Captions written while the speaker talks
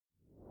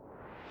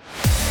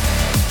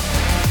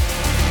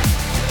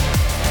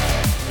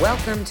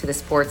Welcome to the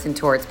Sports and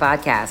Torts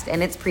podcast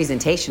and its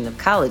presentation of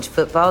college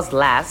football's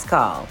last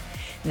call.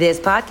 This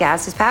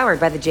podcast is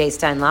powered by the J.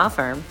 Stein Law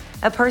Firm,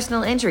 a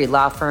personal injury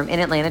law firm in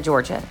Atlanta,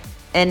 Georgia.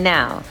 And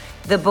now,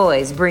 the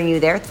boys bring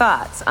you their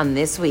thoughts on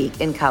this week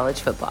in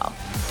college football.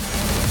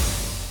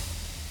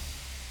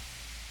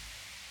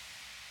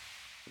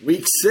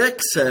 Week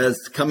 6 has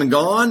come and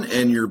gone,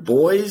 and your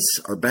boys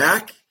are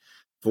back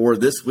for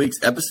this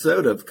week's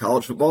episode of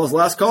College Football's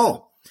Last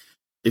Call.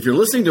 If you're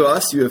listening to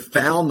us, you have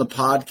found the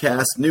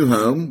podcast's new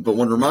home, but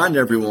want to remind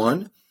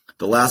everyone,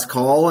 The Last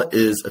Call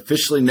is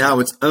officially now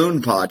its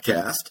own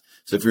podcast.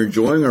 So if you're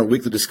enjoying our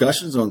weekly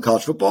discussions on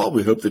college football,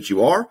 we hope that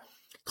you are.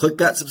 Click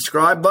that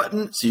subscribe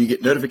button so you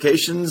get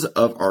notifications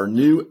of our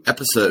new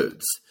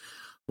episodes.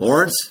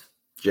 Laurence,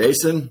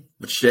 Jason,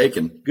 what's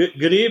shaking?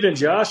 Good evening,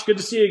 Josh. Good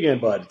to see you again,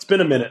 bud. It's been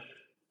a minute.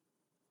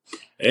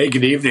 Hey,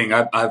 good evening.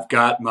 I've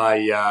got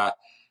my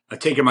I've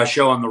taken my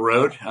show on the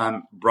road.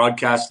 I'm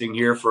broadcasting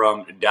here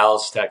from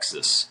Dallas,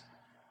 Texas.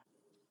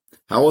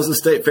 How was the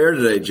state fair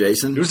today,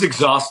 Jason? It was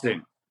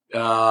exhausting.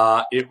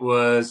 It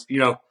was,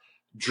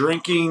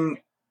 drinking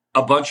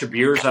a bunch of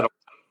beers out of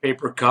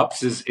paper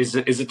cups is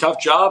a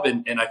tough job,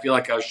 and I feel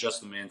like I was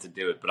just the man to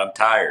do it, but I'm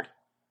tired.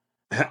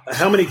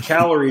 How many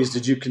calories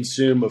did you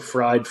consume of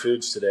fried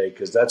foods today?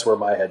 Because that's where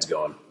my head's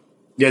going.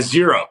 Yeah,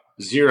 zero.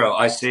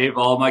 I save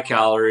all my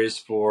calories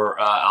for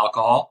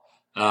alcohol.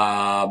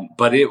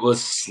 But it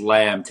was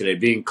slammed today.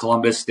 Being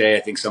Columbus Day, I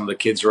think some of the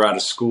kids are out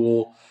of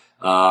school.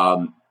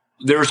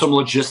 There were some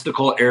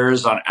logistical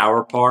errors on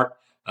our part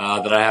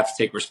that I have to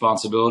take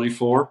responsibility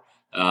for.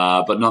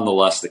 But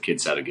nonetheless, the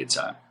kids had a good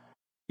time.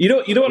 You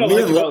know what I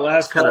like about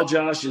Last Call,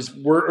 Josh, is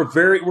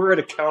we're an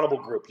accountable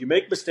group. You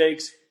make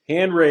mistakes,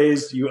 hand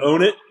raised, you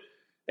own it,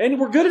 and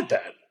we're good at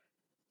that.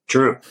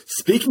 True.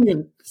 Speaking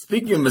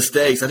of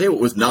mistakes, I think it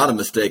was not a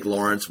mistake,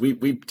 Laurence.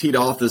 We teed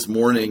off this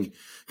morning.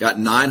 Got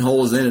 9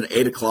 holes in at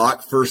 8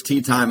 o'clock, first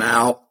tee time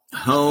out,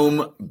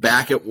 home,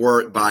 back at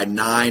work by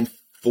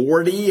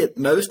 9:40 at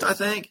most, I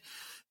think.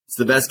 It's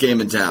the best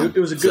game in town. It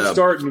was a good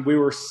start, and we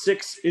were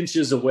 6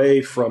 inches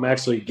away from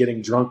actually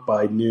getting drunk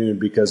by noon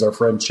because our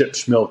friend Chip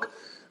Schmilk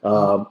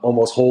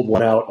almost holed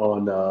one out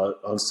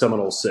on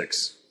Seminole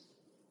 6.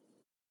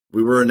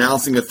 We were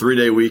announcing a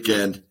 3-day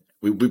weekend.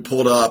 We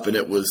pulled up, and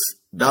it was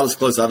about as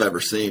close as I've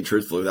ever seen,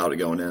 truthfully, without it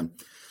going in.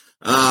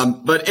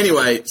 But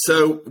anyway,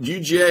 so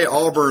UGA,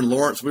 Auburn,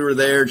 Laurence, we were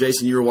there.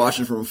 Jason, you were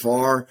watching from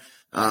afar.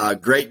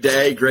 Great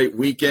day, great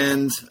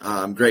weekend,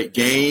 great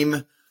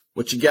game.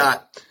 What you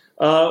got?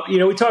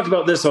 We talked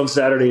about this on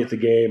Saturday at the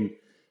game.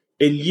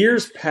 In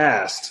years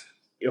past,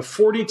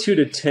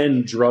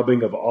 42-10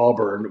 drubbing of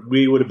Auburn,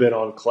 we would have been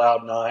on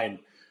cloud 9.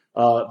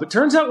 But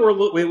turns out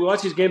we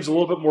watch these games a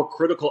little bit more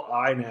critical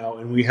eye now,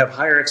 and we have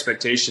higher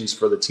expectations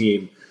for the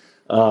team.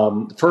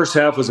 The first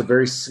half was a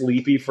very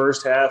sleepy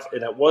first half,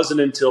 and it wasn't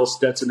until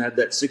Stetson had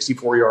that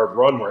 64-yard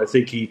run where I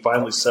think he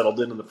finally settled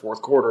in the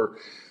fourth quarter,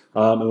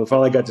 and we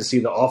finally got to see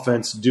the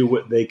offense do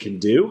what they can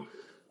do.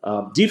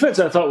 Defense,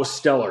 I thought, was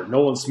stellar.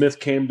 Nolan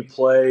Smith came to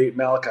play.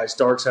 Malachi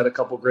Starks had a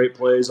couple great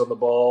plays on the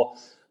ball.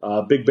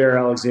 Big Bear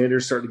Alexander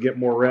started to get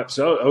more reps.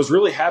 So I was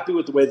really happy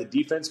with the way the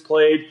defense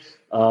played.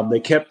 They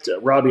kept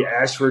Robbie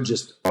Ashford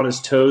just on his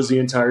toes the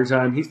entire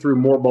time. He threw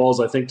more balls,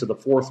 I think, to the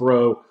fourth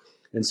row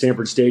in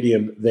Sanford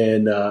Stadium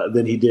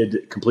than he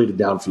did completed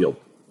downfield.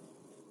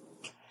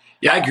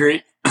 Yeah, I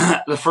agree.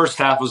 The first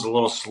half was a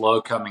little slow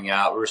coming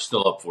out. We were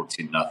still up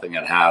 14-0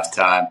 at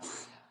halftime.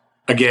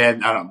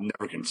 Again, I'm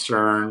never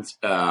concerned.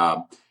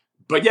 But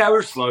yeah, we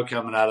were slow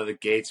coming out of the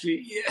gates.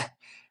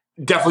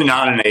 Definitely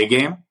not an A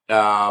game.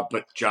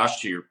 But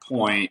Josh, to your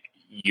point,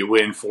 you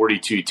win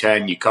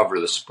 42-10, you cover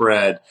the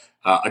spread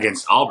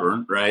against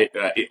Auburn, right?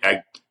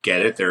 I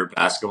get it. They're a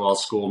basketball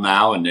school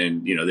now, and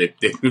then,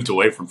 they've moved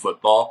away from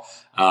football.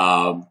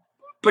 But,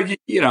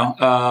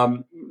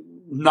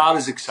 not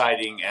as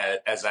exciting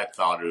as I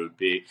thought it would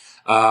be.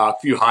 A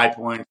few high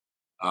points.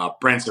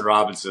 Branson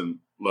Robinson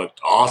looked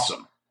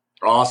awesome.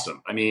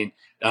 I mean,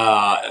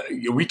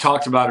 we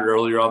talked about it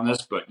earlier on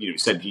this, but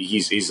said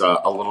he's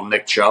a little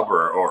Nick Chubb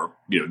or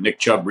Nick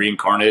Chubb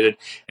reincarnated,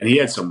 and he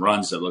had some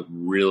runs that looked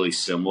really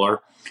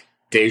similar.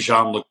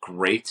 Dejan looked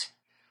great.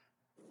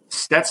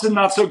 Stetson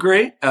not so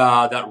great.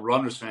 That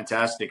run was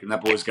fantastic, and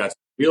that boy's got some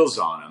wheels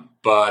on him.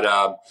 But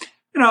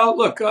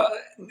look,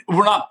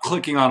 we're not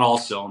clicking on all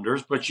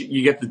cylinders, but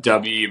you get the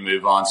W, you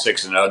move on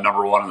 6-0,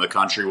 number 1 in the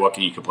country. What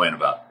can you complain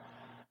about?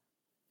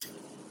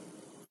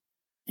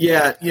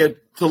 Yeah,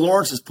 to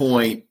Lawrence's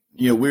point,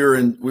 we were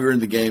in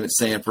the game at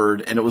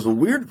Sanford, and it was a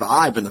weird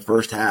vibe in the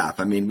first half.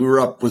 I mean, we were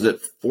up, was it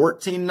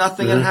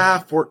 14-0 at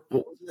half? What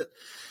was it?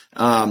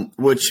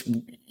 Which,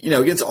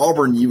 against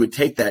Auburn, you would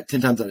take that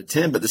 10 times out of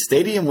 10, but the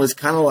stadium was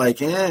kind of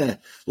like, a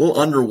little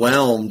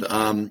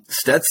underwhelmed.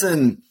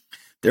 Stetson,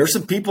 there were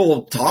some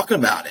people talking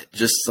about it,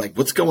 just like,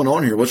 what's going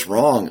on here? What's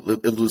wrong?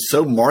 It was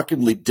so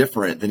markedly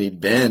different than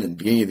he'd been in the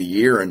beginning of the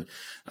year. And,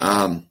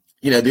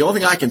 the only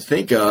thing I can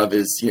think of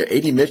is,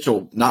 A.D.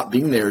 Mitchell not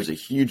being there is a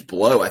huge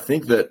blow. I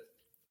think that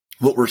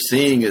what we're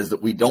seeing is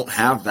that we don't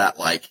have that,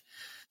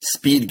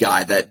 speed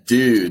guy, that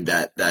dude,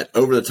 that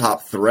over the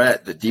top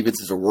threat that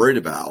defenses are worried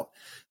about.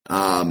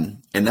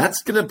 And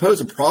that's going to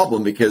pose a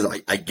problem because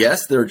I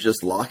guess they're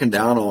just locking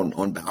down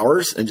on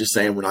Bowers and just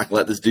saying we're not going to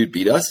let this dude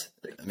beat us.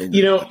 I mean,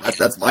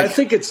 that's my. I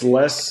think it's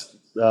less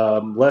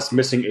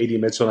missing AD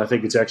Mitchell, and I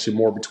think it's actually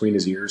more between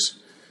his ears.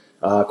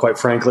 Quite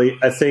frankly,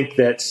 I think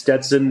that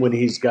Stetson, when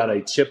he's got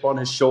a chip on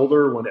his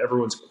shoulder, when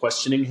everyone's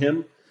questioning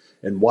him,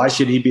 and why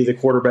should he be the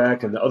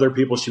quarterback, and the other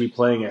people should be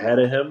playing ahead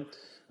of him,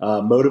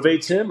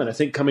 motivates him. And I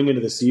think coming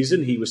into the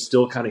season, he was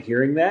still kind of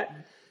hearing that.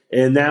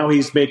 And now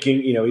he's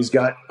making, he's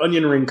got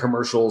onion ring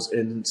commercials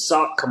and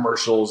sock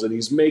commercials, and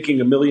he's making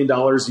 $1 million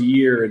a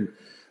year. And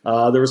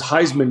there was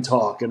Heisman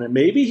talk, and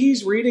maybe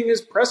he's reading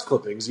his press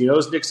clippings.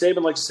 As Nick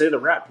Saban likes to say, the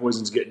rat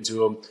poison's getting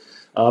to him.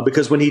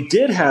 Because when he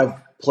did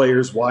have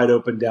players wide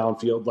open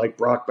downfield like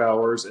Brock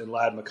Bowers and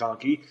Ladd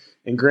McConkey,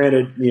 and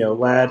granted,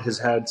 Ladd has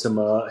had some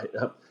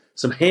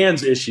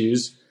hands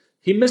issues,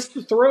 he missed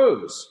the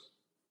throws.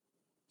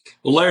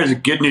 Well, Larry, the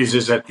good news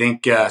is I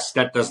think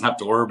Stet doesn't have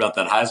to worry about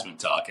that Heisman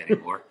talk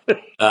anymore.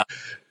 So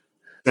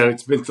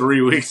it's been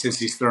 3 weeks since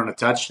he's thrown a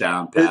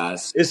touchdown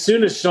pass. As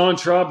soon as Sean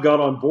Traub got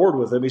on board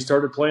with him, he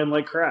started playing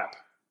like crap.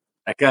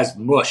 That guy's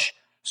mush.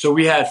 So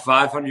we had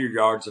 500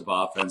 yards of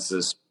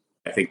offenses.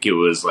 I think it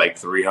was like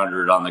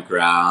 300 on the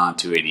ground,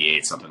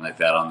 288, something like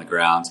that on the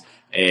ground,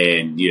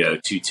 and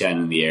 210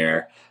 in the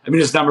air. I mean,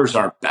 his numbers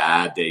aren't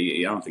bad. I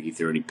don't think he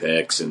threw any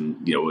picks,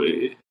 and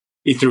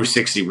he threw a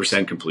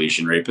 60%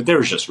 completion rate, but there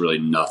was just really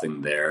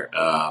nothing there.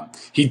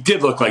 He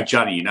did look like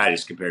Johnny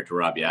Unitas compared to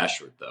Robbie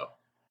Ashford, though.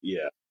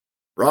 Yeah.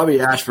 Robbie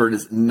Ashford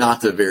is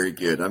not very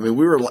good. I mean,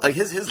 we were like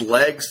his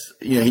legs,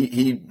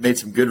 he made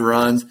some good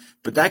runs,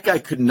 but that guy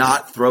could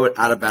not throw it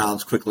out of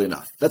bounds quickly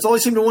enough. That's all he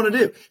seemed to want to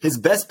do. His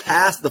best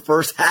pass the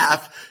first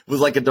half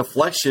was like a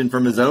deflection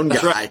from his own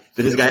guy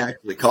that his guy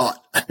actually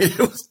caught. I mean,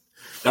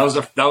 that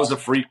was a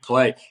freak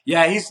play.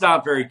 Yeah, he's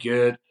not very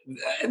good.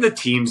 And the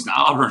team's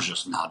Auburn's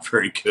just not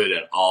very good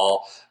at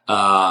all.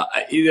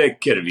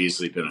 It could have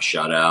easily been a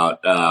shutout.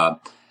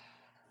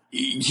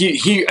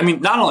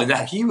 Not only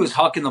that, he was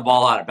hucking the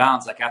ball out of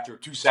bounds like after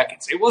 2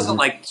 seconds. It wasn't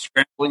like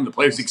scrambling, the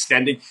play was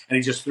extending, and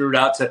he just threw it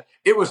out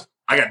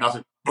I got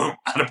nothing, boom,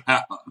 out of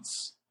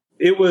bounds.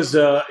 It was,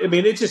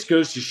 it just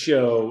goes to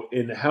show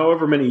in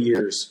however many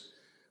years,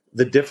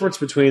 the difference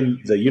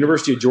between the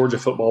University of Georgia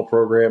football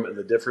program and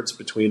the difference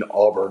between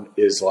Auburn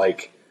is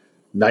like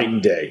night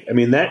and day. I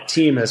mean, that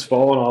team has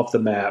fallen off the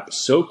map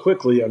so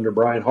quickly under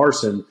Brian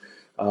Harsin.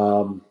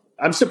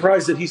 I'm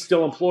surprised that he's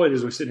still employed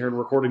as we sit here and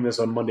recording this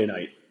on Monday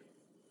night.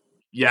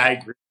 Yeah, I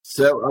agree.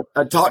 So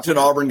I talked to an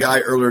Auburn guy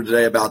earlier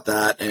today about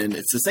that, and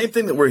it's the same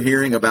thing that we're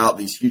hearing about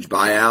these huge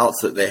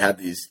buyouts, that they have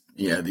these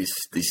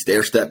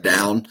stair step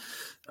down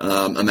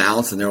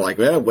amounts, and they're like,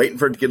 well, waiting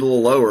for it to get a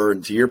little lower.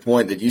 And to your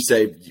point that you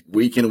say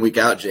week in and week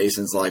out,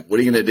 Jason's like, what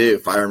are you going to do?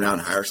 Fire him out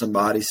and hire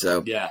somebody?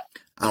 So yeah,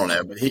 I don't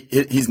know, but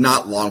he's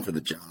not long for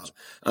the job.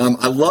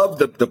 I love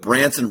the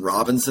Branson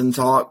Robinson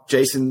talk,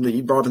 Jason, that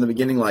you brought up in the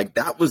beginning. Like,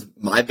 that was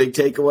my big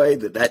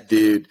takeaway, that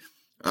dude,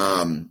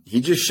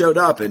 he just showed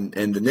up, and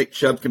the Nick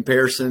Chubb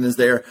comparison is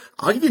there.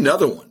 I'll give you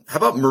another one. How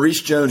about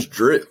Maurice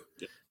Jones-Drew?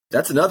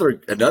 That's another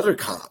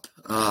comp.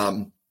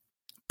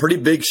 Pretty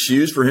big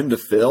shoes for him to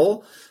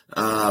fill.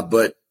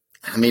 But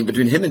I mean,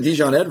 between him and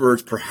Dijon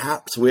Edwards,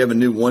 perhaps we have a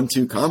new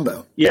 1-2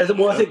 combo. Yeah.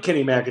 Well, I think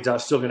Kenny McIntosh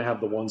is still going to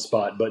have the one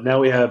spot, but now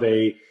we have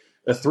a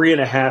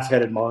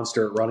 3.5-headed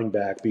monster at running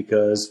back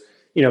because,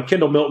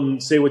 Kendall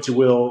Milton, say what you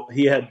will,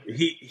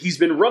 he's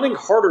been running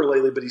harder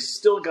lately, but he's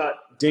still got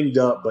dinged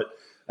up. But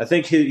I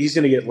think he's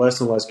going to get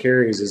less and less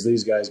carries as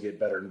these guys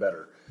get better and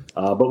better.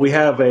 But we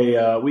have a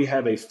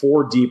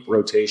 4-deep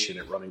rotation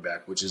at running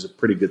back, which is a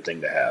pretty good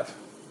thing to have.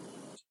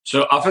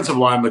 So offensive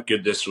line looked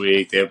good this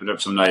week. They opened up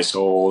some nice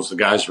holes. The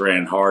guys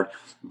ran hard.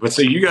 But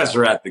so you guys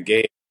are at the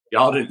game.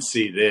 Y'all didn't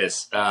see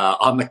this.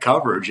 On the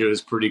coverage, it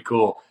was pretty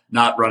cool.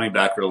 Not running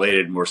back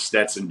related, more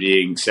Stetson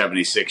being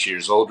 76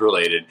 years old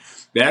related.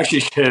 They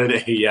actually showed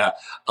a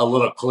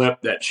little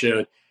clip that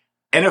showed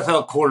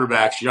NFL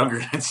quarterbacks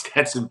younger than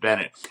Stetson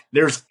Bennett.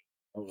 There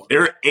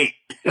are 8.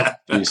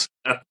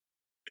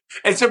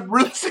 And some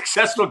really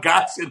successful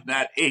guys in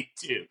that 8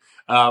 too.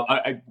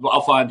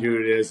 I'll find who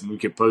it is, and we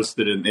can post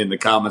it in the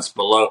comments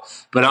below.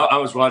 But I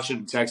was watching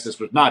in Texas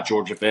with not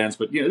Georgia fans,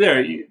 but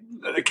they're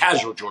the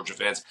casual Georgia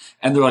fans,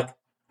 and they're like,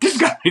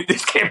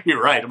 "This can't be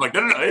right." I'm like,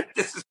 "No,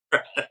 this is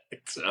right."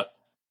 So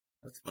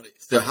that's funny.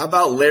 So how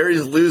about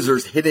Larry's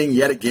losers hitting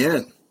yet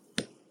again?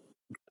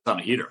 On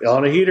a heater.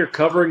 On a heater,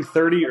 covering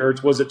 30, or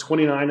was it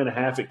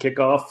 29.5 at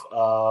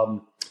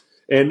kickoff?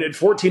 And at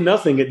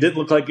 14-0, it didn't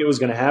look like it was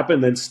going to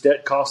happen. Then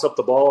Stet coughs up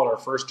the ball on our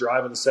first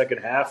drive in the second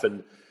half.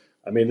 And,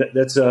 I mean,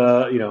 that's,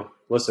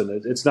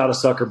 listen, it's not a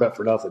sucker bet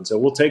for nothing. So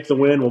we'll take the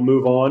win. We'll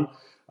move on.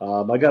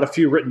 I got a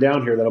few written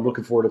down here that I'm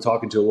looking forward to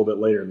talking to a little bit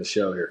later in the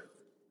show here.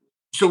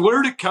 So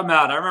where did it come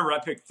out? I remember I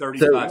picked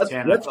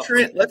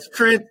 35-10. Let's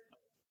trend.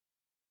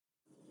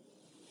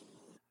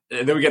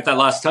 And then we get that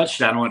last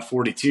touchdown and went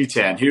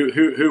 42-10.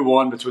 Who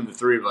won between the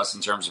three of us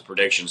in terms of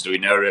predictions? Do we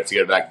know? Do we have to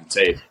go back to the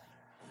tape?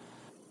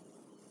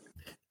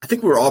 I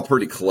think we were all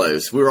pretty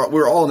close. We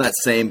were all in that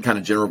same kind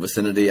of general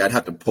vicinity. I'd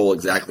have to pull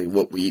exactly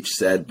what we each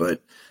said,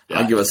 but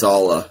I'll give us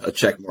all a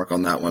check mark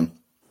on that one.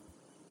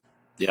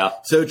 Yeah.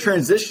 So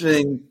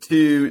transitioning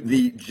to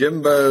the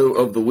Jimbo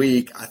of the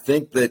week, I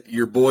think that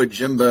your boy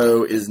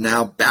Jimbo is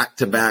now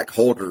back-to-back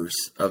holders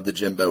of the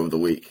Jimbo of the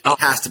week. It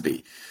has to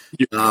be.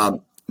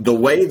 The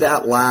way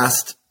that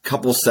last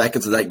couple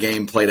seconds of that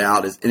game played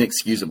out is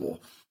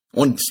inexcusable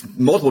on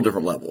multiple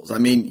different levels. I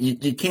mean,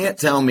 you can't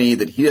tell me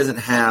that he doesn't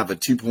have a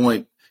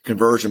 2-point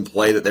conversion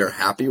play that they're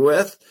happy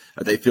with,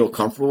 that they feel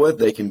comfortable with,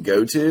 they can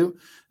go to,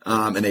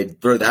 and they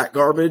throw that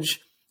garbage.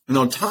 And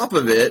on top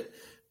of it,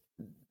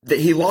 that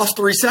he lost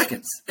 3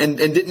 seconds and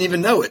didn't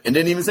even know it and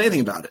didn't even say anything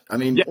about it. I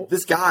mean,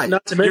 this guy.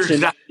 Not to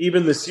mention,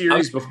 even the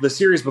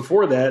series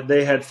before that,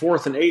 they had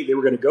 4th and 8. They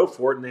were going to go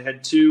for it, and they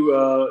had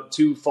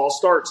two false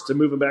starts to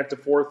move them back to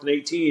 4th and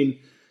 18.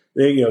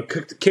 They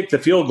kicked the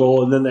field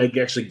goal, and then they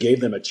actually gave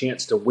them a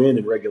chance to win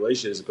in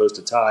regulation as opposed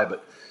to tie.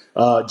 But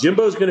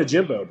Jimbo's going to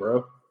Jimbo,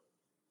 bro.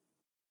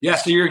 Yeah,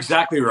 so you're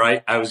exactly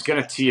right. I was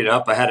going to tee it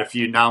up. I had a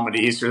few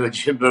nominees for the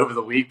Jimbo of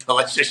the week, but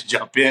let's just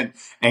jump in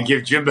and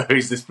give Jimbo,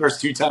 who's this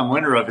first 2-time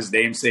winner of his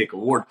namesake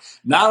award.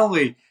 Not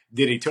only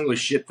did he totally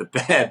shit the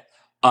bed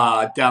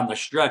down the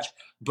stretch,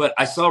 but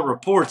I saw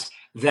reports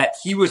that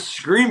he was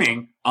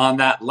screaming on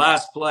that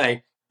last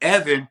play,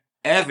 Evan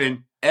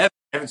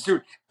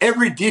Stewart.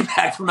 Every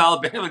D-back from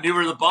Alabama knew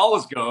where the ball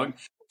was going.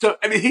 So,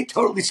 I mean, he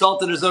totally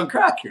salted his own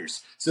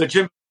crackers. So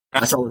Jimbo.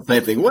 I saw the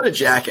same thing. What a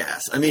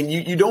jackass. I mean,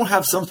 you don't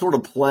have some sort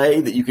of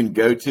play that you can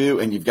go to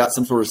and you've got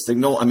some sort of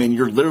signal. I mean,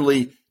 you're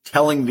literally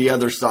telling the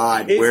other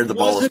side where the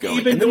ball is going.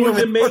 It wasn't even going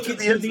to make it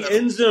to the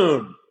end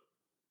zone.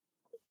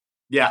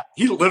 Yeah,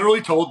 he literally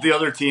told the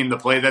other team the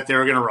play that they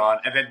were going to run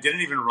and then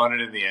didn't even run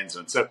it in the end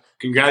zone. So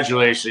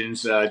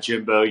congratulations,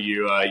 Jimbo.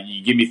 You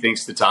give me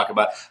things to talk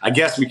about. I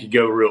guess we could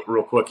go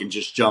real quick and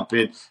just jump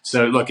in.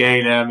 So, look,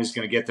 A&M is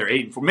going to get their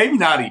 8-4, maybe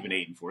not even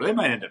 8-4. They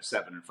might end up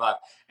 7-5.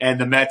 And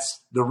the Mets,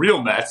 the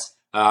real Mets,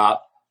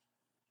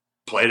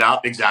 played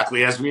out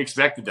exactly as we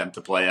expected them to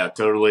play out.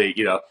 Totally,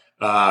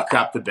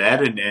 crap the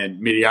bed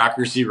and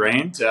mediocrity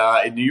reigned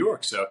in New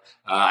York. So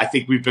I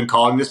think we've been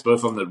calling this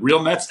both on the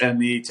real Mets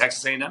and the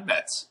Texas A&M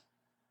Mets.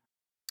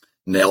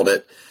 Nailed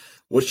it.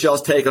 What's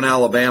y'all's take on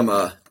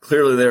Alabama?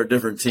 Clearly they're a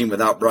different team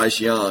without Bryce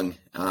Young.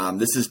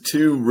 This is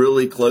 2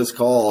 really close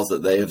calls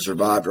that they have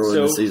survived early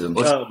in the season.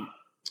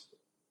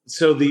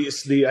 So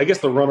I guess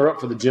the runner-up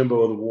for the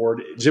Jimbo of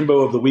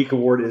the Week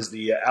award is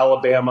the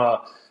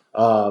Alabama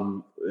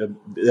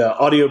the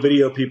audio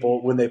video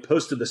people. When they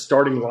posted the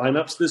starting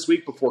lineups this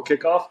week before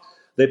kickoff,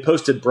 they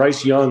posted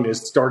Bryce Young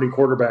as starting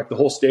quarterback. The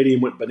whole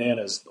stadium went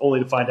bananas, only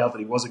to find out that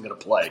he wasn't going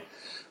to play.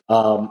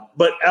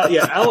 But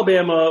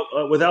Alabama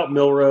without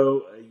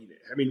Milroe,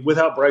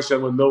 without Bryce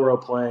Young, with Milroe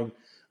playing,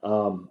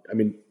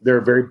 they're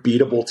a very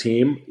beatable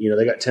team.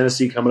 They got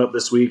Tennessee coming up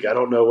this week. I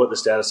don't know what the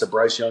status of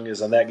Bryce Young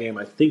is on that game.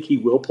 I think he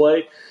will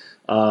play.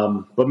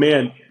 But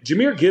man,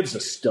 Jahmyr Gibbs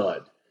a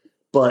stud.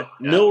 But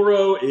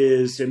Milroe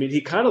is,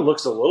 he kind of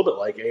looks a little bit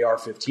like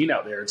AR-15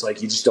 out there. It's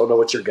like you just don't know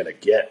what you're going to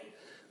get.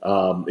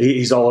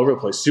 He's all over the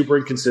place, super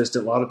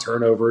inconsistent, a lot of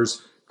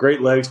turnovers,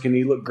 great legs. Can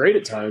he look great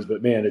at times?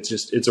 But man,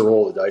 it's a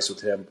roll of the dice with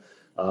him.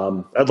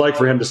 I'd like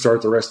for him to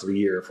start the rest of the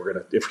year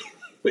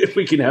if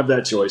we can have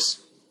that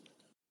choice.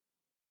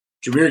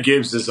 Jahmyr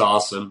Gibbs is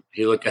awesome.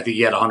 I think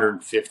he had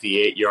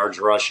 158 yards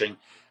rushing.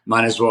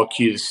 Might as well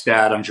cue the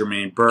stat on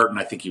Jermaine Burton.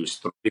 I think he was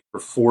 3 for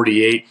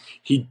 48.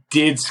 He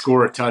did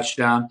score a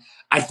touchdown.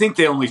 I think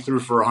they only threw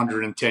for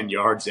 110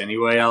 yards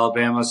anyway,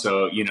 Alabama.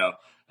 So,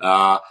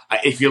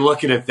 if you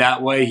look at it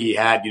that way, he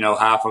had,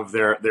 half of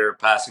their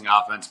passing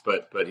offense,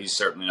 but he's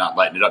certainly not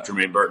lighting it up,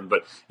 Jermaine Burton.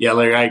 But, yeah,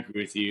 Larry, I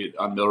agree with you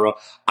on Milroe.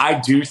 I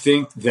do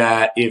think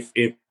that if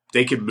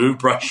they could move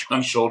Bryce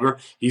Young's shoulder,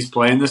 he's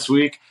playing this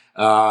week.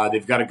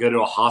 They've got to go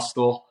to a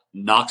hostile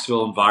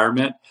Knoxville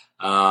environment.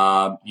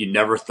 You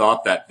never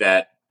thought that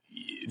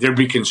there'd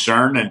be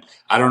concern, and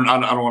I don't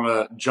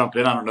want to jump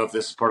in. I don't know if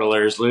this is part of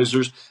Larry's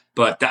losers,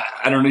 but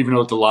I don't even know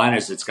what the line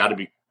is. It's got to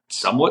be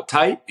somewhat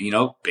tight.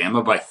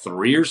 Bama by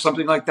 3 or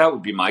something like that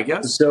would be my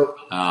guess. So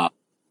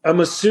I'm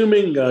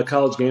assuming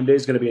College Game Day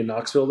is going to be in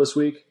Knoxville this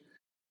week.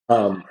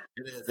 Alabama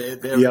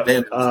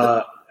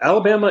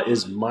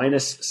is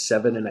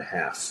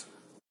 -7.5.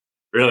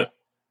 Really?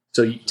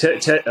 So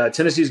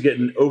Tennessee's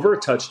getting over a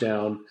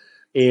touchdown.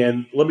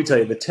 And let me tell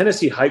you, the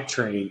Tennessee hype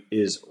train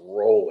is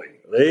rolling.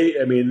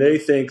 They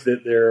think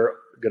that they're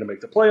going to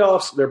make the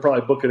playoffs. They're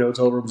probably booking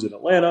hotel rooms in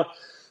Atlanta.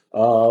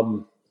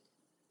 They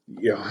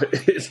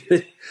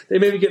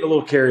may be getting a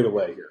little carried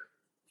away here.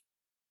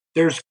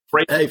 There's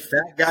great. Hey,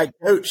 fat guy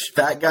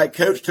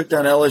coach took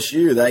down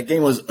LSU. That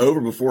game was over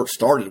before it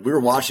started. We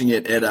were watching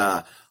it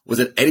at was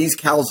it Eddie's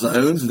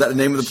Calzones? Is that the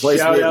name of the place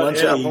we had lunch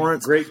at,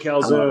 Lawrence? Great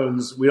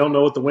calzones. We don't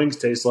know what the wings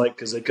taste like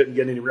because they couldn't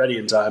get any ready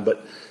in time,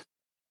 but.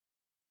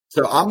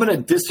 So I'm going to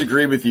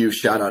disagree with you.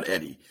 Shout out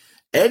Eddie.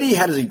 Eddie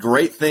has a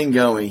great thing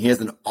going. He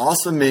has an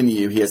awesome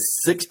menu. He has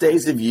 6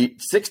 days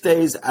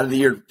out of the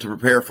year to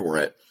prepare for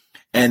it.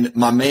 And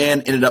my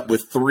man ended up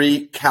with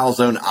 3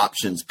 calzone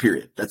options,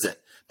 period. That's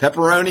it.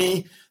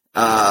 pepperoni,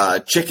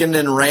 chicken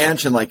and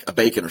ranch, and like a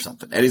bacon or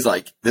something. Eddie's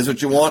like, "This is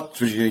what you want.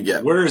 This is what you're gonna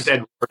get." Where's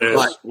Eduardo's?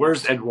 Right.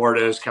 Where's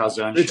Eduardo's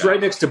calzone? It's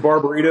right next to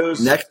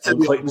Barbaritos, Next to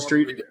on Clayton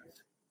Street.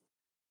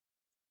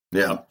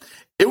 Yeah.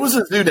 It was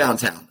a zoo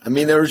downtown. I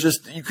mean, there was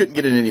just, you couldn't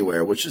get it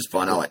anywhere, which is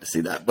fun. I like to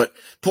see that. But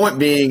point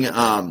being,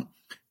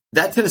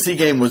 that Tennessee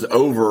game was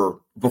over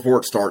before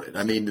it started.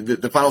 I mean,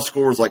 the final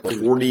score was like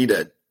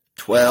 40-12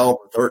 or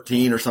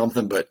 13 or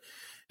something, but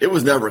it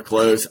was never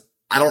close.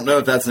 I don't know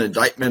if that's an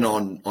indictment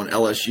on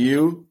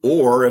LSU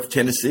or if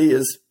Tennessee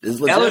is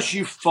legit.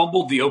 LSU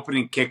fumbled the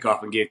opening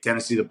kickoff and gave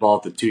Tennessee the ball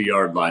at the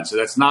 2-yard line, so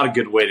that's not a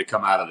good way to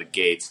come out of the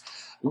gates.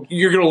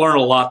 You're going to learn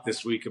a lot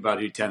this week about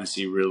who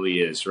Tennessee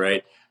really is,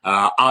 right?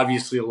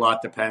 Obviously, a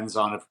lot depends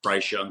on if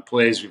Bryce Young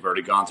plays. We've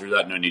already gone through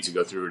that. No need to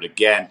go through it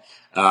again.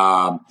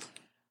 But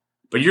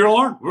you're going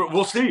to learn.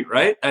 We'll see,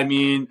 right? I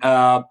mean,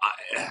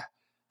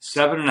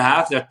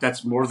 7.5,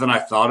 that's more than I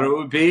thought it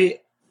would be.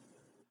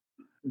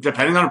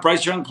 Depending on if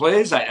Bryce Young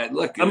plays,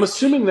 I'm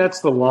assuming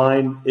that's the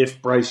line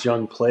if Bryce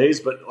Young plays,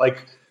 but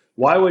like,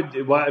 I would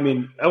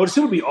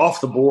assume it'd be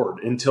off the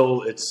board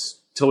until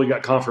we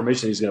got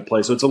confirmation he's going to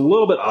play. So it's a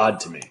little bit odd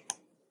to me.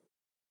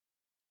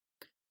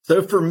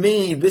 So for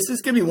me, this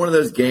is going to be one of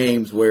those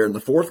games where in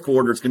the fourth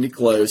quarter it's going to be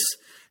close,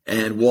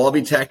 and we'll all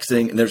be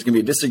texting, and there's going to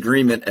be a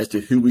disagreement as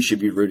to who we should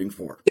be rooting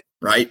for,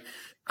 right?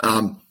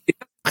 I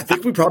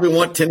think we probably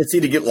want Tennessee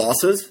to get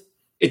losses.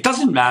 It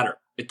doesn't matter.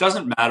 It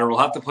doesn't matter. We'll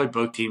have to play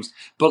both teams.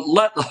 But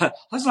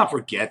let's not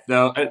forget,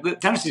 though,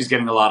 Tennessee's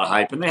getting a lot of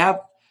hype, and they have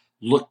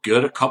looked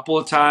good a couple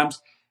of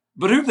times.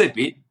 But who have they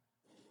beat?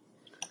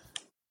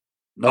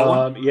 No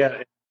one?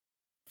 Yeah.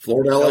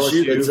 Florida,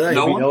 LSU, they'd say. They beat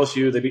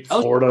LSU. They beat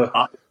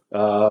Florida.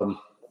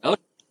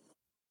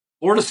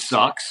 Florida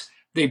sucks.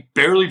 They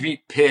barely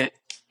beat Pitt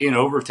in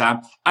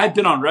overtime. I've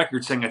been on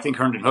record saying I think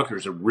Herndon Hooker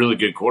is a really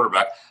good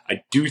quarterback.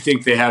 I do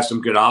think they have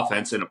some good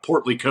offense, and a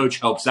portly coach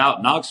helps out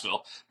in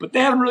Knoxville, but they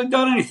haven't really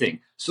done anything.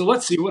 So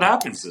let's see what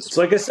happens this week.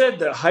 Like I said,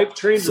 the hype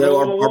train's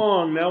rolling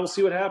along. Now we'll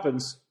see what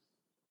happens.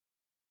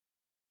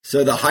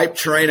 So the hype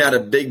train out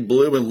of Big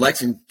Blue in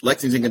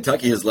Lexington,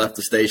 Kentucky has left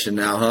the station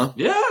now, huh?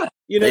 Yeah.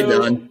 They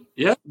done.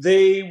 Yeah.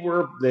 They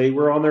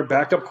were on their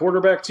backup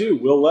quarterback too.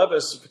 Will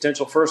Levis,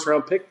 potential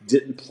first-round pick,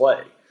 didn't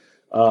play.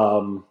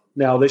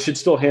 Now, they should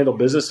still handle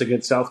business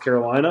against South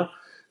Carolina.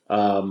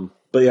 But,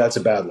 yeah, it's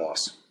a bad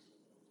loss.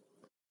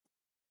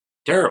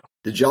 Terrible.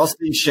 Did y'all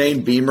see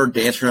Shane Beamer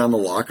dancing around the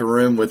locker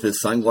room with his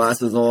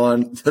sunglasses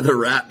on to the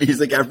rap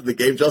music after the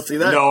game? Did y'all see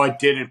that? No, I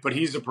didn't, but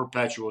he's a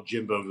perpetual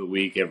Jimbo of the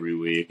week every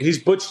week. He's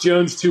Butch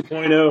Jones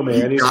 2.0,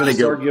 man. He's going to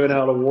start giving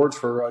out awards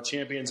for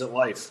champions at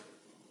life.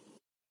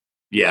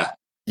 Yeah.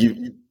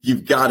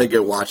 You've got to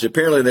go watch it.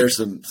 Apparently there's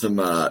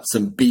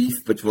some beef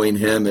between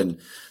him and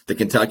the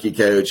Kentucky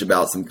coach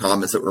about some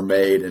comments that were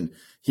made, and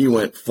he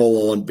went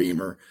full on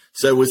Beamer.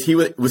 So was he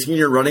in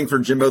your running for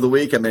Jimbo of the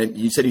week? I mean,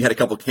 you said you had a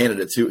couple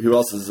candidates. Who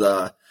else is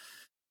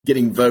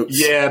getting votes?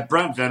 Yeah,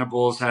 Brent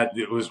Venables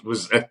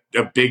was a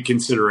big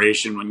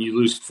consideration when you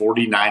lose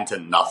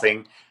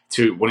 49-0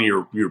 to one of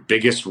your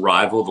biggest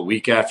rival the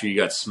week after you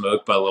got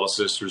smoked by Little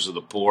Sisters of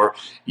the Poor.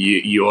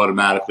 You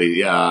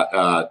automatically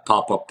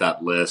pop up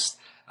that list.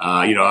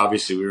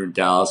 Obviously we were in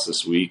Dallas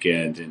this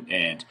weekend,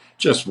 and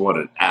just what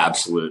an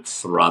absolute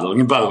throttling.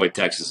 And by the way,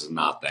 Texas is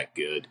not that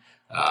good.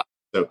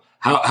 So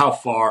how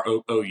far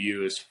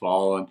OU has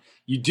fallen.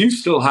 You do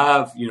still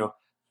have,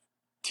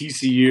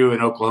 TCU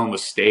and Oklahoma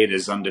State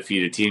as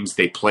undefeated teams.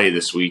 They play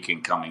this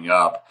weekend coming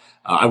up.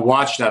 I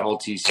watched that whole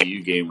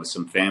TCU game with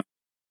some family.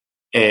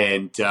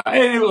 And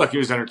look, it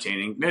was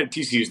entertaining.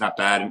 TCU's not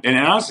bad. And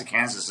honestly,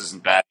 Kansas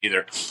isn't bad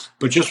either.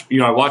 But just,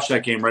 I watched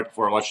that game right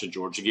before I watched the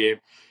Georgia game.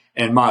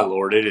 And my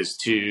Lord, it is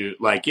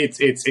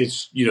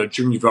it's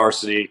junior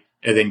varsity,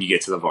 and then you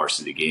get to the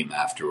varsity game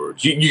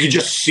afterwards. You can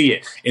just see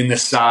it in the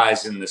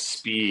size and the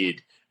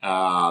speed.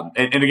 And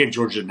again,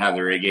 Georgia didn't have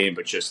their A game,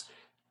 but just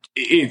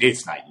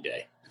it's night and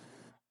day.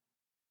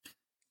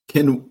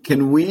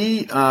 Can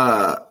we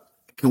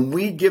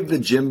give the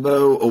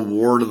Jimbo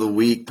Award of the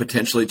Week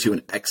potentially to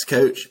an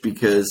ex-coach?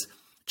 Because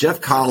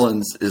Jeff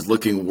Collins is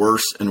looking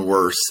worse and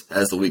worse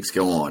as the weeks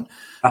go on.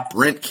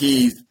 Brent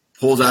Keith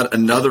pulls out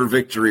another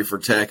victory for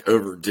Tech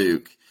over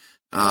Duke.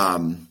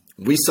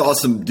 We saw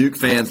some Duke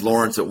fans,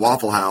 Lawrence, at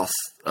Waffle House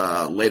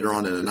later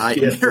on in the night.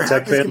 Yeah, they're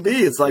happy as can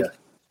be. It's like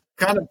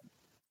kind of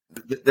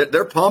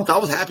they're pumped. I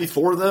was happy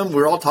for them. We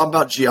were all talking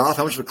about Geoff,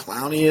 how much of a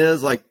clown he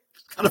is. Like,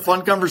 kind of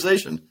fun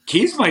conversation.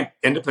 Keys might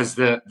end up as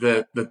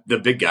the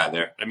big guy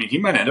there. I mean, he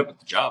might end up with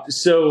the job.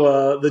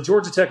 So the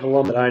Georgia Tech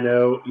alum that I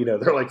know,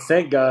 they're like,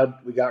 thank God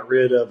we got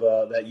rid of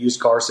that used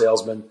car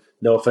salesman.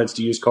 No offense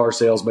to used car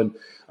salesman.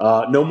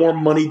 No more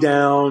money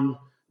down.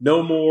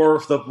 No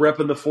more the rep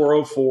in the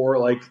 404.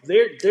 Like,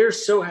 they're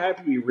so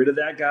happy to be rid of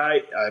that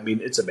guy. I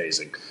mean, it's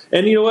amazing.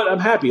 And you know what? I'm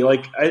happy.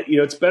 Like,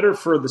 it's better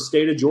for the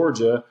state of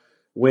Georgia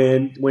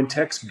when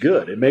Tech's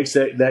good. It makes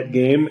that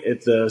game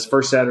at the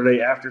first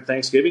Saturday after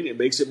Thanksgiving, it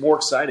makes it more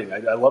exciting.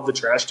 I love the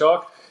trash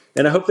talk,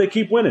 and I hope they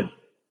keep winning.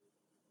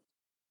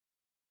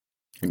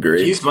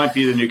 Agreed. Keys might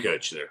be the new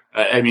coach there.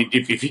 I mean,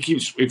 if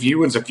he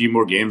wins a few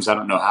more games, I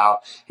don't know how.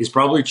 He's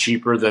probably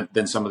cheaper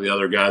than some of the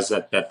other guys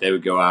that they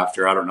would go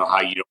after. I don't know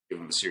how you don't give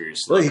him a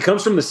serious look. Well, he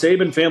comes from the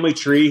Saban family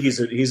tree. He's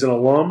an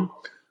alum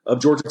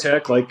of Georgia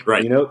Tech.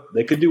 Right.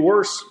 They could do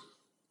worse.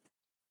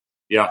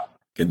 Yeah.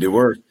 Could do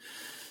worse.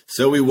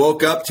 So we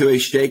woke up to a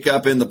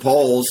shakeup in the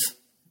polls.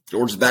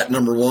 Georgia's back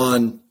number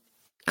 1,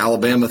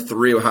 Alabama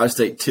 3, Ohio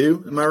State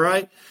 2. Am I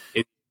right?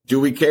 Do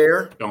we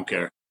care? Don't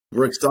care.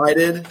 We're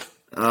excited.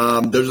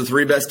 Those are the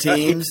 3 best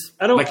teams.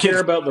 I don't care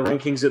about the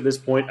rankings at this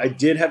point. I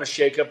did have a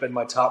shakeup in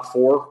my top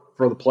 4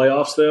 for the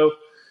playoffs, though.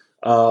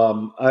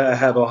 I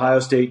have Ohio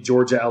State,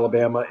 Georgia,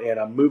 Alabama, and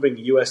I'm moving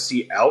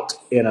USC out,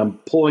 and I'm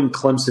pulling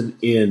Clemson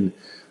in.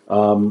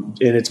 And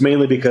it's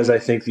mainly because I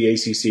think the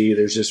ACC,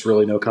 there's just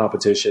really no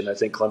competition. I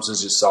think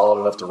Clemson's just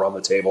solid enough to run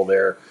the table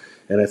there.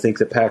 And I think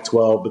the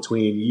Pac-12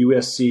 between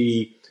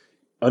USC,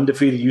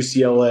 undefeated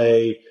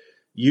UCLA,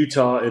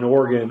 Utah, and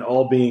Oregon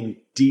all being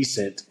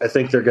decent, I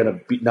think they're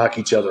going to knock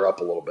each other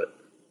up a little bit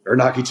or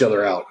knock each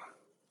other out.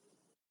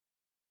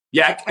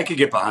 Yeah, I could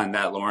get behind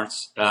that,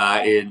 Lawrence,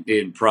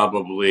 in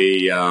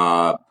probably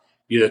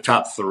either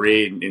top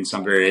 3 in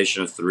some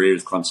variation of 3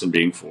 with Clemson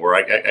being 4.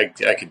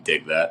 I could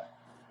dig that.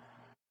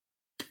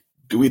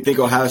 Do we think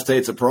Ohio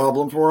State's a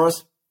problem for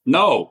us?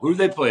 No. Who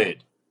they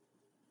played?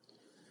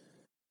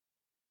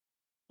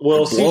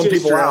 Well, blowing CJ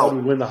people Stroud out.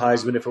 would win the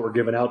Heisman if it were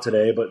given out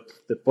today, but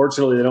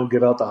fortunately they don't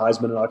give out the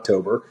Heisman in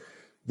October.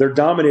 They're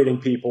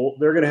dominating people.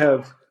 They're going to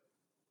have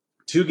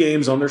 2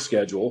 games on their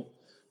schedule.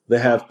 They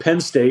have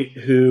Penn State,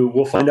 who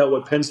we'll find out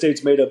what Penn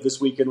State's made of this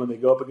weekend when they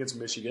go up against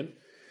Michigan.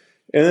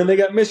 And then they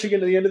got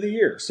Michigan at the end of the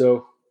year.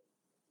 So,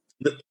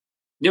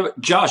 Yeah, but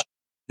Josh,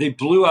 they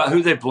blew out –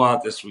 who they blew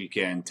out this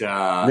weekend?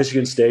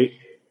 Michigan State.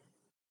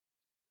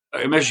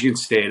 Michigan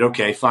State.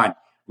 Okay, fine.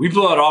 We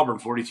blew out Auburn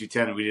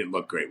 42-10, and we didn't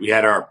look great. We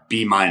had our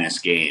B-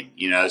 game,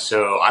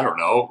 So I don't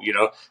know,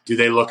 do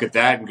they look at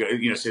that and go,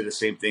 say the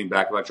same thing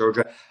back about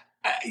Georgia?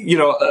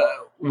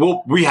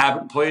 We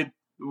haven't played.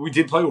 We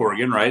did play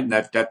Oregon, right? And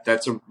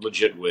that's a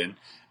legit win.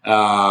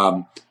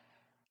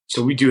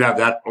 So we do have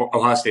that.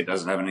 Ohio State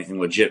doesn't have anything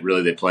legit,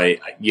 really. They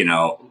play,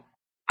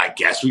 I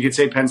guess we could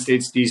say Penn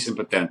State's decent,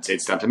 but then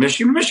it's down to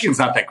Michigan. Michigan's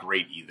not that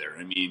great either.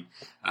 I mean,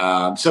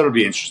 so it'll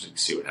be interesting to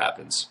see what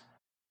happens.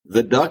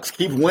 The Ducks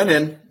keep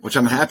winning, which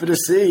I'm happy to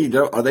see.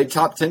 Are they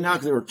top 10 now?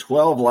 Because they were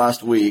 12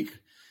 last week.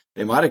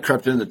 They might have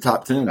crept into the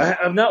top 10.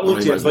 I've not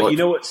looked yet, but you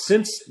know what?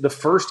 Since the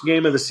first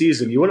game of the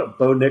season, you know what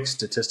Bo Nix's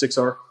statistics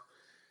are?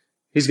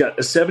 He's got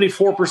a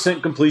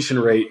 74% completion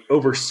rate,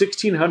 over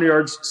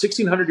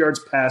 1,600 yards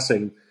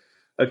passing.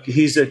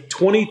 He's at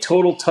 20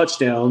 total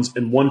touchdowns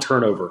and 1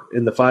 turnover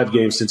in the 5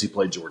 games since he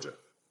played Georgia.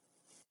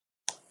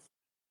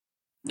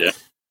 Yeah.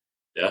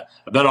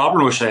 I bet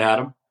Auburn wish they had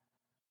him.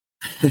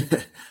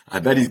 I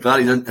bet he's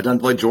glad he doesn't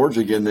play Georgia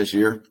again this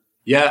year.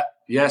 Yeah.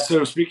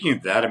 So speaking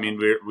of that, I mean,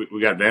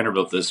 we got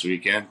Vanderbilt this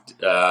weekend.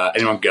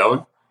 Anyone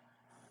going?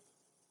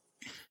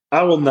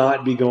 I will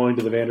not be going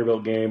to the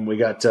Vanderbilt game. We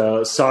got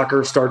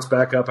soccer starts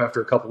back up after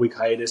a couple-week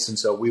hiatus, and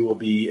so we will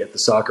be at the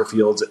soccer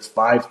fields at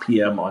 5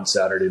 p.m. on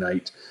Saturday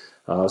night.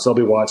 So I'll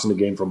be watching the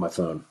game from my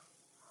phone.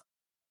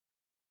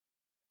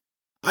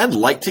 I'd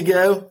like to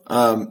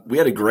go. We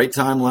had a great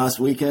time last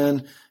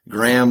weekend.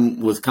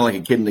 Graham was kind of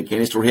like a kid in the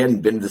candy store. He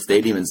hadn't been to the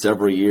stadium in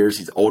several years.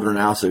 He's older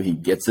now, so he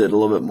gets it a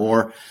little bit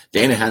more.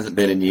 Dana hasn't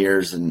been in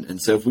years,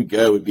 and so if we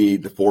go, it would be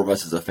the 4 of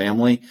us as a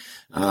family.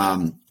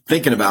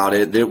 Thinking about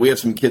it, we have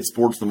some kids'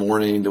 sports in the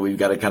morning that we've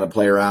got to kind of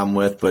play around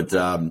with, but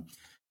I'm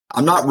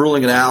not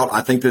ruling it out.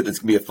 I think that it's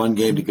going to be a fun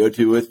game to go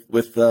to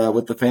with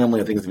the family.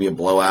 I think it's going to be a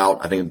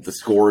blowout. I think the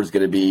score is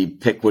going to be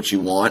pick what you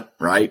want,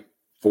 right?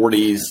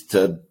 40s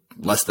to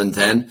less than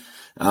 10.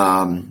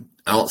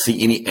 I don't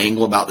see any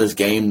angle about this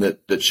game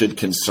that should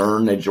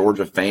concern a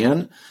Georgia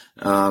fan.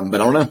 But I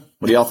don't know.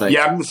 What do y'all think?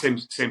 Yeah, I'm in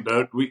the same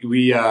boat.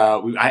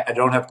 I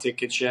don't have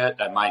tickets yet.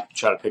 I might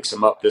try to pick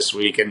some up this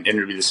week, and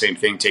it'll be the same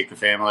thing. Take the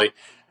family.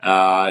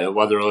 The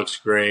weather looks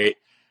great.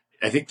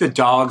 I think the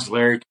Dogs,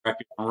 Larry,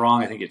 correct me if I'm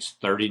wrong, I think it's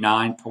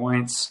 39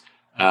 points.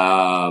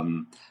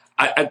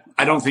 I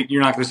don't think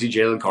you're not going to see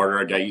Jalen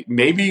Carter.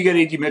 Maybe you get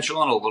A.D.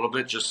 Mitchell in a little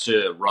bit just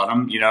to run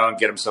him, and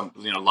get him some,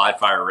 live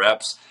fire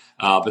reps.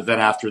 But then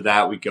after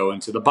that, we go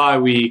into the bye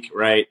week,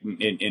 right?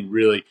 And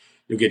really,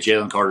 you'll get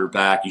Jalen Carter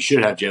back. You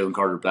should have Jalen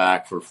Carter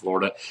back for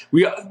Florida.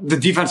 The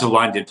defensive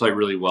line did play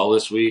really well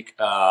this week,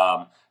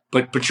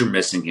 but you're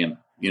missing him.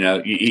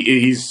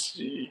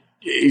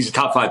 He's a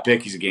top 5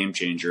 pick. He's a game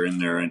changer in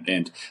there,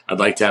 and I'd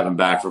like to have him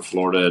back for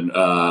Florida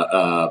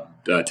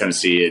and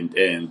Tennessee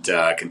and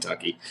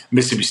Kentucky,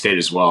 Mississippi State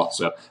as well.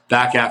 So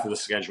back half of the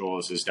schedule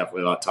is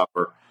definitely a lot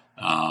tougher.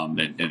 And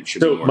it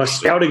should be more my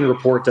scouting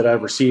report that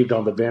I've received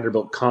on the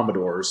Vanderbilt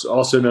Commodores,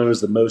 also known as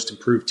the most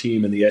improved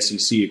team in the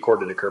SEC,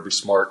 according to Kirby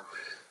Smart.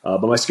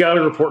 But my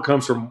scouting report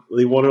comes from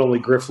the one and only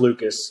Griff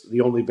Lucas,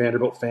 the only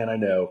Vanderbilt fan I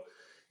know.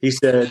 He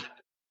said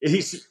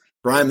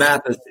Brian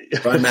Mathis.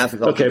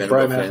 Okay,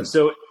 Brian Mathis.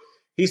 So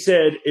he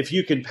said, if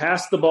you can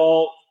pass the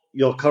ball,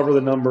 you'll cover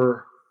the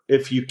number.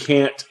 If you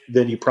can't,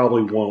 then you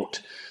probably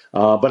won't.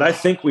 But I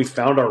think we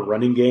found our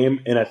running game,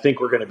 and I think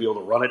we're going to be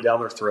able to run it down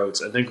their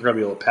throats. I think we're going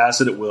to be able to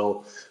pass it at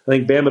will. I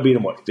think Bama beat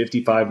them,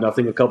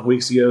 55-0 a couple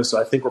weeks ago, so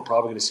I think we're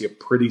probably going to see a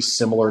pretty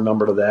similar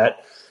number to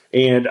that.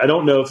 And I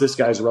don't know if this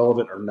guy's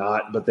relevant or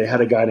not, but they had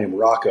a guy named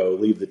Rocco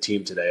leave the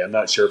team today. I'm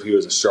not sure if he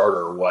was a starter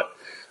or what.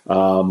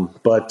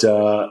 But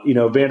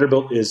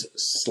Vanderbilt is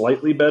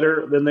slightly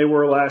better than they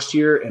were last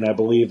year, and I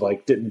believe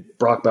didn't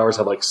Brock Bowers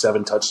have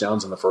 7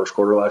 touchdowns in the first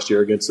quarter last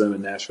year against them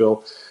in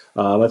Nashville?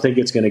 I think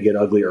it's going to get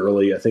ugly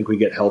early. I think we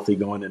get healthy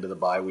going into the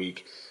bye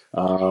week,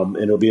 and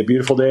it'll be a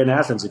beautiful day in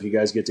Athens if you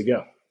guys get to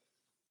go.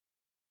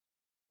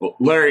 Well,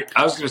 Larry,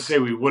 I was going to say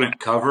we wouldn't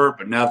cover,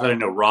 but now that I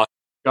know Rock's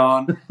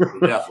gone, we're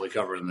definitely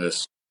covering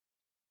this.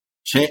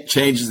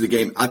 Changes the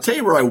game. I'll tell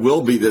you where I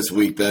will be this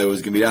week, though,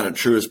 is going to be down at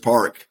Truist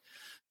Park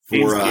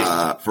for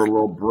a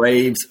little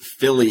Braves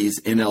Phillies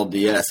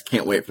NLDS.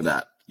 Can't wait for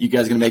that. You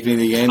guys going to make any of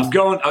the games? I'm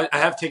going. I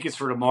have tickets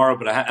for tomorrow,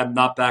 but I'm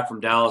not back from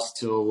Dallas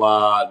till.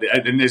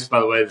 And this, by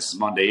the way, this is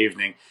Monday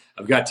evening.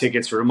 I've got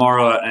tickets for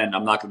tomorrow, and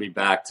I'm not going to be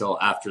back till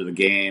after the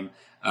game.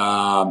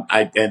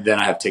 And then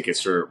I have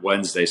tickets for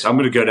Wednesday, so I'm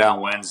going to go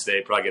down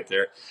Wednesday. Probably get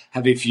there,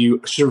 have a few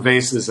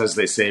cervezas, as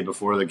they say,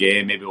 before the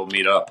game. Maybe we'll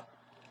meet up.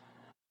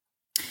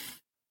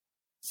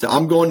 So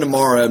I'm going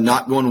tomorrow.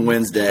 Not going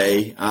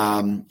Wednesday.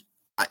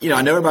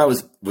 I know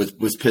everybody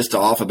was pissed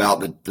off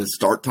about the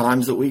start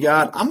times that we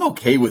got. I'm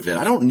okay with it.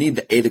 I don't need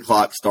the 8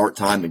 o'clock start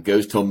time that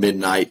goes till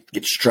midnight,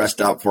 get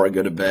stressed out before I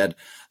go to bed.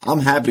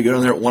 I'm happy to go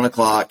down there at 1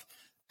 o'clock,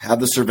 have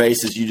the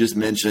cervezas you just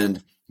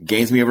mentioned,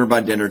 games me over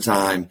by dinner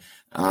time.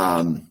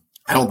 I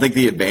don't think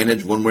the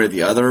advantage one way or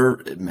the other,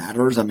 it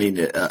matters. I mean,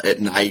 at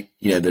night,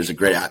 there's a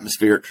great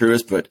atmosphere at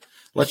Truist, but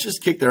let's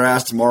just kick their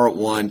ass tomorrow at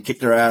 1, kick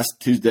their ass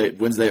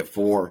Wednesday at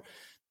 4.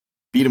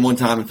 Beat them one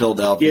time in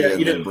Philadelphia,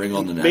 and then bring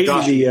on the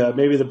next.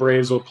 Maybe the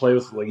Braves will play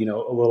with a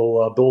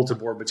little bulletin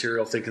board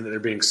material, thinking that they're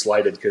being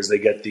slighted because they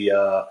get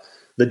the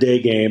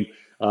day game.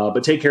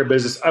 But take care of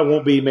business. I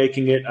won't be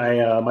making it.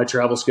 My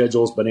travel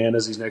schedule is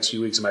bananas these next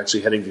few weeks. I'm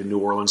actually heading to New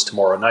Orleans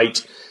tomorrow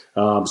night,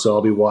 so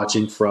I'll be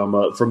watching from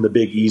the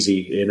Big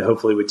Easy, and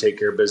hopefully we take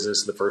care of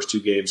business in the first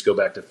 2 games. Go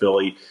back to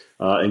Philly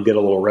and get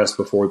a little rest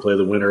before we play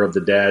the winner of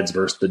the Dads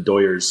versus the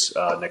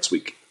Doyers next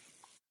week.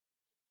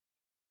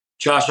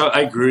 Josh, I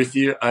agree with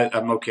you.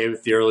 I'm okay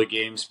with the early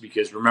games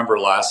because remember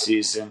last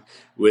season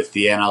with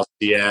the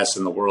NLCS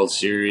and the World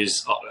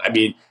Series, I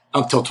mean,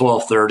 up till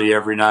 12:30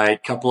 every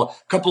night, couple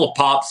of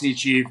pops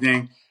each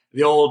evening.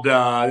 The old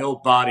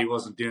body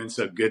wasn't doing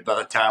so good by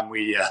the time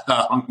we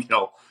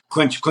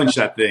clinch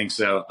that thing.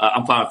 So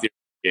I'm fine with the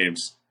early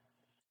games.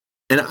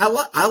 And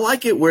I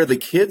like it where the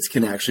kids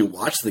can actually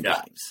watch the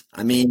games.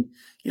 I mean,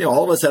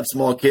 all of us have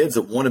small kids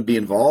that want to be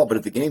involved, but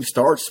if the game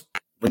starts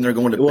when they're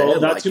going to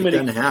bed, not too many.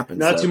 It doesn't happen.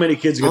 Not too many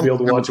kids are going to be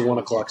able to watch a 1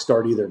 o'clock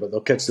start either, but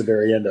they'll catch the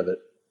very end of it.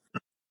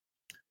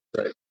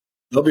 Right.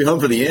 They'll be home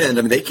for the end.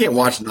 I mean, they can't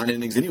watch 9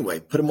 innings anyway.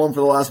 Put them on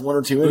for the last 1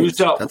 or 2 innings.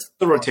 What's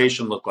the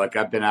rotation look like?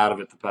 I've been out of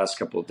it the past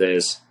couple of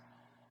days.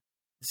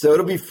 So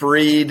it'll be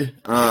Freed.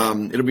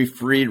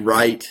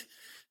 Wright,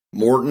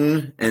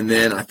 Morton, and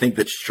then I think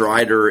that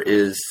Strider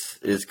is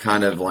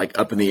kind of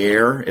up in the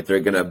air if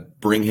they're going to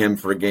bring him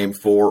for a game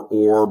 4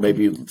 or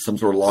maybe some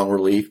sort of long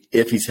relief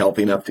if he's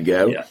healthy enough to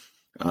go. Yeah.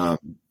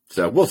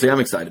 So we'll see. I'm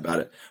excited about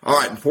it. All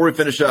right, before we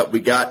finish up, we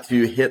got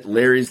to hit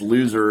Larry's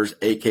losers,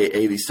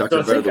 aka the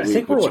sucker bet of the week. I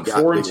think we're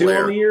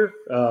 4-2 on the year,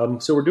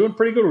 so we're doing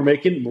pretty good. We're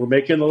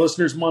making the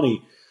listeners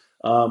money.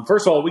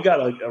 First of all, we got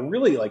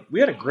we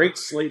had a great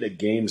slate of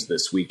games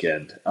this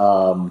weekend.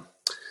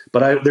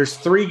 But there's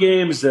 3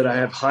 games that I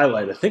have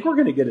highlighted. I think we're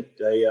going to get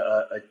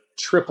a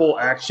triple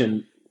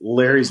action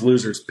Larry's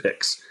losers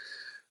picks.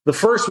 The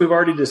first we've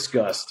already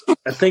discussed.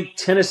 I think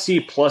Tennessee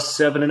plus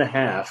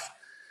 7.5.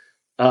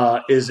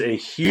 Is a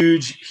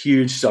huge,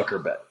 huge sucker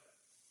bet.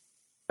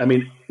 I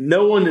mean,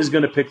 no one is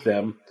going to pick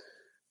them.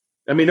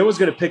 I mean, no one's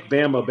going to pick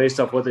Bama based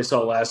off what they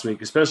saw last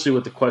week, especially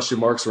with the question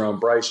marks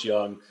around Bryce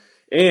Young.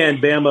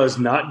 And Bama is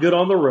not good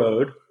on the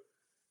road.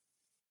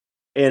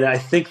 And I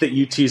think that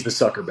UT's the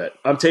sucker bet.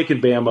 I'm taking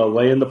Bama,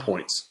 laying the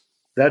points.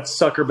 That's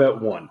sucker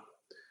bet 1.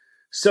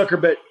 Sucker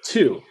bet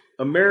 2,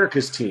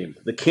 America's team,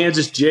 the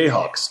Kansas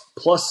Jayhawks,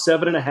 plus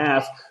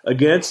 7.5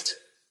 against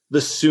the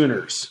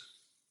Sooners.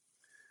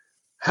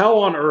 How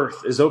on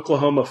earth is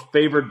Oklahoma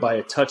favored by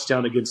a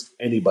touchdown against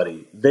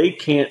anybody? They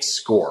can't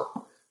score.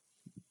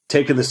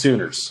 Taking the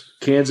Sooners.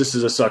 Kansas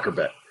is a sucker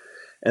bet.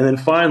 And then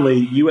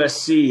finally,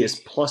 USC is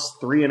plus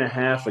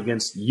 3.5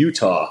 against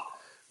Utah,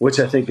 which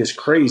I think is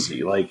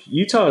crazy.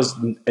 Utah is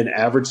an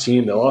average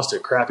team. They lost to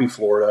crappy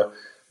Florida.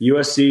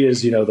 USC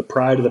is, the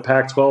pride of the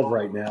Pac-12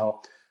 right now.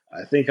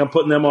 I think I'm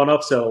putting them on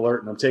upset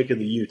alert, and I'm taking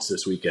the Utes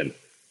this weekend.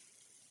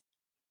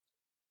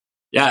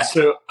 Yeah,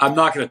 so I'm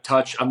not going to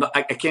touch.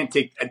 I can't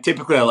take.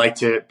 Typically, I like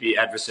to be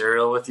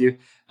adversarial with you,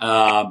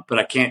 but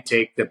I can't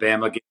take the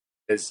Bama game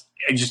because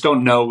I just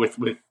don't know with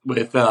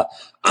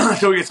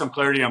until we get some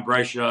clarity on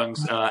Bryce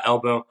Young's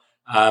elbow.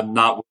 I'm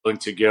not willing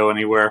to go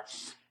anywhere.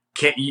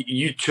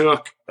 You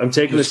took. I'm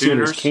taking the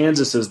Sooners.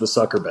 Kansas is the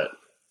sucker bet.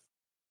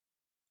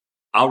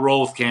 I'll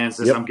roll with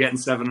Kansas. Yep. I'm getting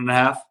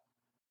 7.5.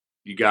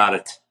 You got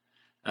it.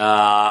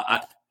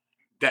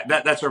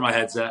 That's where my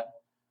head's at.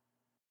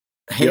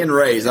 Hand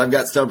raised. I've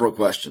got several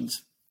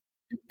questions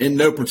in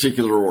no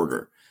particular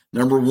order.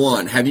 Number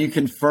one, have you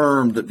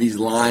confirmed that these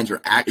lines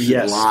are actually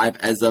live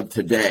as of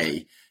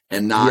today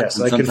and not?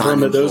 Yes, I confirm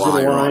that those are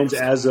the lines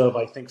as of,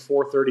 I think,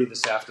 4:30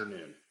 this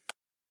afternoon.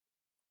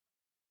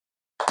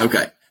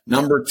 Okay.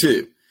 Number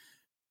two,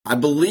 I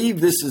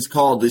believe this is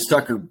called the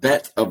Sucker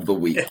Bet of the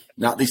Week,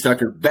 not the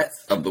Sucker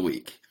Bets of the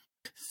Week.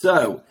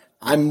 So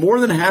I'm more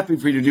than happy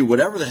for you to do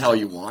whatever the hell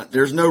you want.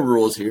 There's no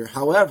rules here.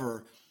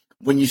 However,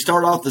 when you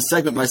start off the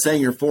segment by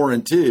saying you're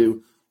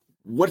 4-2,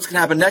 what's going to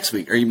happen next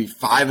week? Are you going to be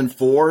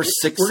 5-4,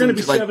 6? We're going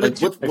to be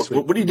 7-2 next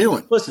week. What are you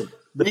doing? Listen,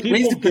 the people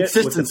need some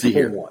consistency what the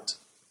people here. Want.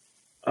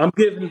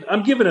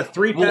 I'm giving a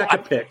 3-pack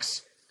of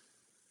picks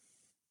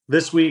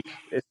this week.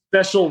 It's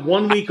special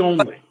 1 week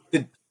only.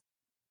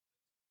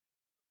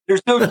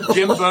 There's no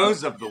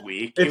Jimbos of the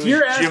week. If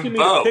you're asking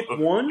Jimbo me to pick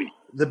one,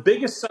 the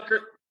biggest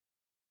sucker.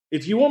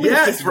 If you want me to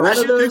pick one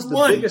of those,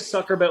 the biggest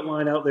sucker bet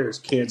line out there is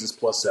Kansas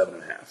plus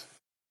 7.5.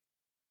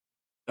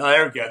 Oh,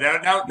 there we go.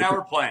 Now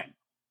we're playing.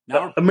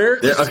 Now we're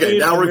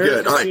now we're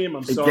good. All right,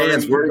 I'm sorry.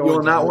 Gans, where are you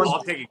on that one?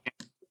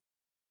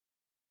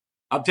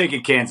 I'm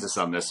taking Kansas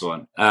on this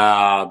one.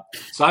 So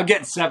I'm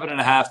getting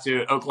 7.5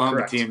 to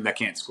Oklahoma team that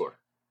can't score.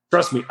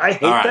 Trust me, I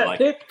hate that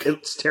pick.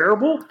 It's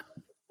terrible,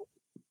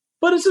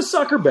 but it's a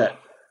sucker bet.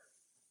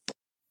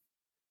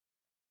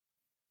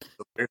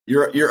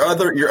 Your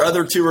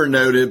other two are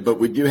noted, but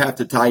we do have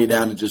to tie you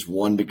down to just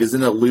one because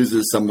then it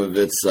loses some of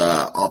its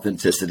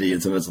authenticity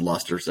and some of its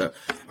luster. So,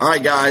 all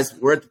right, guys,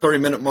 we're at the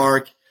 30-minute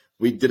mark.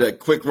 We did a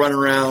quick run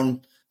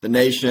around the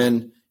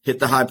nation, hit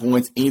the high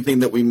points. Anything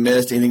that we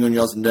missed, anything on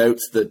y'all's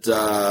notes that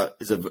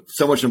is of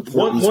so much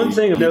importance. One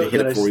thing of note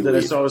that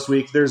I saw this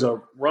week, there's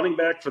a running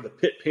back for the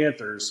Pitt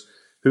Panthers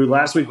who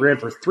last week ran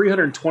for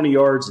 320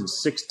 yards and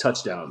 6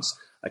 touchdowns.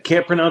 I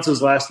can't pronounce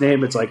his last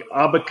name. It's like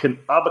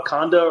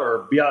Abakanda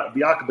or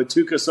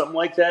Biakabatuka, something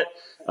like that.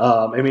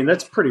 I mean,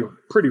 that's pretty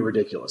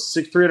ridiculous.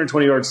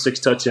 320 yards, 6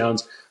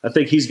 touchdowns. I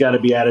think he's got to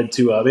be added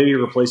to maybe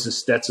replaces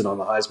Stetson on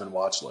the Heisman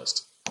watch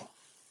list.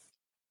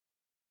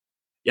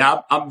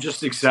 Yeah, I'm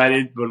just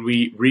excited when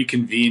we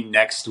reconvene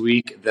next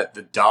week that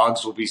the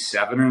Dogs will be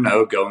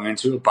 7-0 going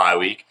into a bye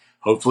week,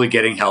 hopefully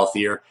getting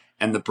healthier,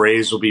 and the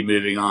Braves will be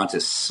moving on to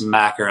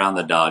smack around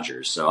the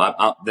Dodgers. So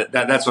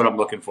that's what I'm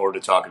looking forward to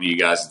talking to you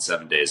guys in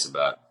 7 days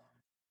about.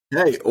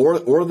 Hey,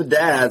 or the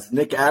dads.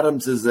 Nick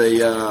Adams is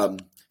a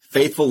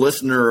faithful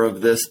listener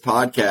of this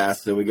podcast,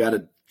 so we got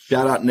to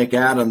shout out Nick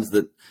Adams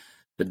that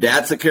the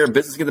dads took care of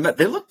business against the Mets.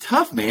 They look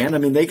tough, man. I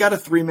mean, they got a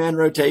 3-man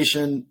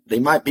rotation. They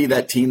might be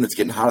that team that's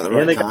getting hot at the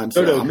right time.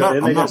 So I'm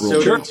not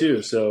real sure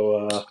too.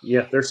 So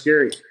yeah, they're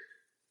scary.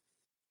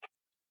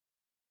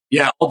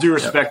 Yeah, all due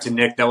respect to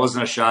Nick, that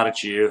wasn't a shot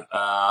at you.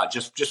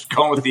 Just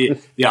going with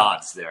the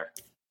odds there.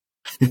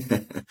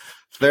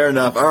 Fair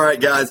enough. All right,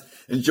 guys,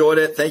 enjoyed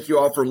it. Thank you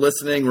all for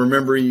listening.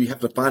 Remember, you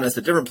have to find us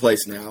a different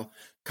place now.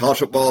 College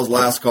Football's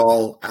Last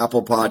Call,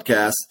 Apple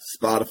Podcasts,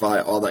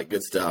 Spotify, all that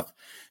good stuff.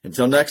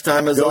 Until next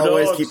time, as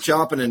always, Dogs. Keep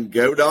chopping and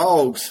go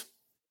Dogs.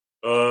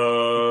 I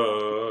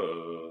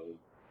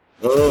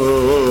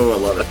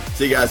love it.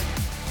 See you guys.